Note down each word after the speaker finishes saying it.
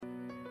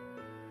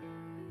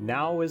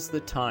Now is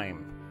the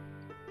time.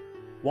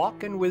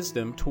 Walk in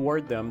wisdom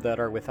toward them that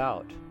are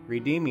without,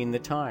 redeeming the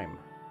time.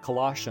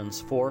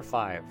 Colossians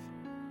 4:5.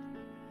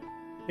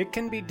 It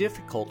can be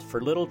difficult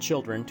for little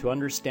children to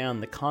understand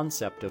the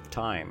concept of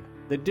time,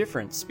 the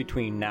difference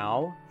between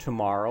now,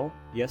 tomorrow,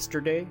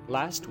 yesterday,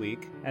 last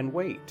week, and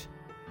wait.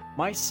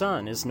 My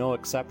son is no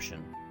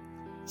exception.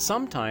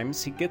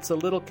 Sometimes he gets a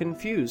little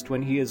confused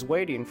when he is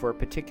waiting for a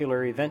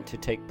particular event to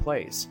take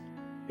place.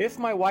 If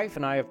my wife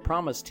and I have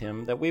promised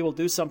him that we will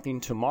do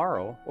something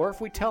tomorrow, or if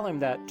we tell him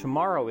that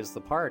tomorrow is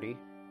the party,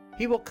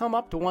 he will come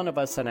up to one of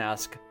us and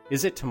ask,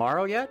 "Is it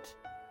tomorrow yet?"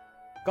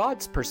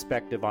 God's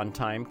perspective on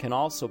time can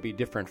also be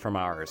different from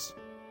ours.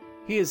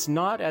 He is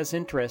not as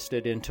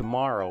interested in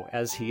tomorrow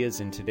as he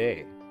is in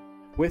today.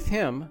 With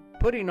him,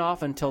 putting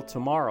off until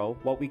tomorrow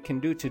what we can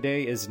do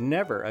today is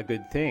never a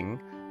good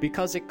thing,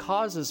 because it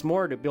causes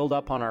more to build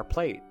up on our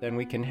plate than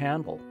we can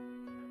handle.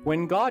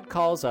 When God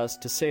calls us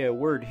to say a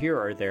word here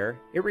or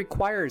there, it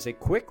requires a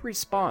quick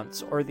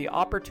response or the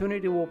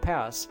opportunity will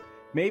pass,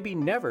 maybe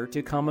never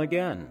to come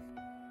again.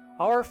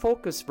 Our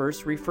focus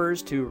verse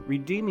refers to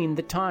redeeming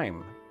the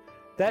time.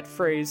 That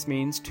phrase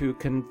means to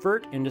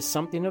convert into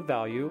something of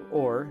value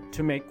or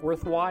to make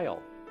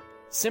worthwhile.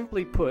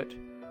 Simply put,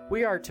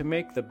 we are to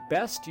make the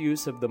best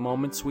use of the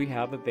moments we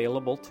have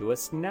available to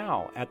us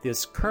now, at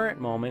this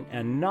current moment,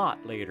 and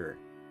not later.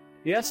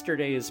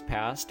 Yesterday is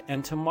past,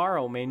 and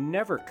tomorrow may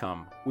never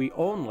come. We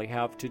only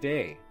have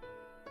today.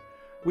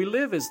 We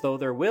live as though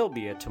there will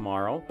be a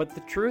tomorrow, but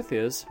the truth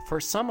is, for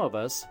some of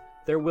us,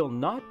 there will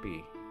not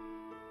be.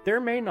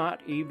 There may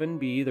not even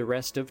be the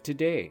rest of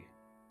today.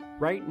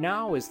 Right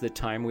now is the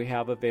time we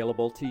have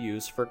available to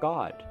use for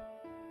God.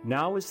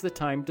 Now is the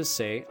time to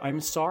say, "I'm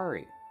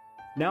sorry."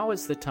 Now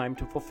is the time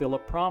to fulfill a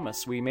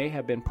promise we may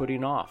have been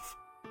putting off.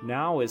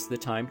 Now is the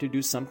time to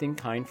do something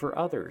kind for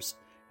others,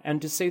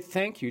 and to say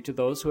thank you to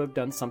those who have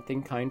done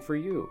something kind for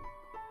you.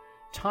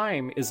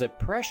 Time is a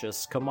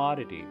precious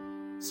commodity,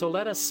 so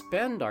let us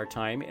spend our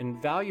time in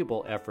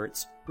valuable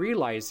efforts,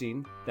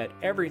 realizing that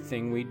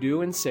everything we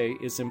do and say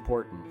is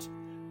important.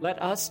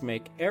 Let us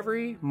make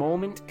every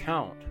moment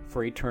count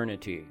for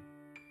eternity.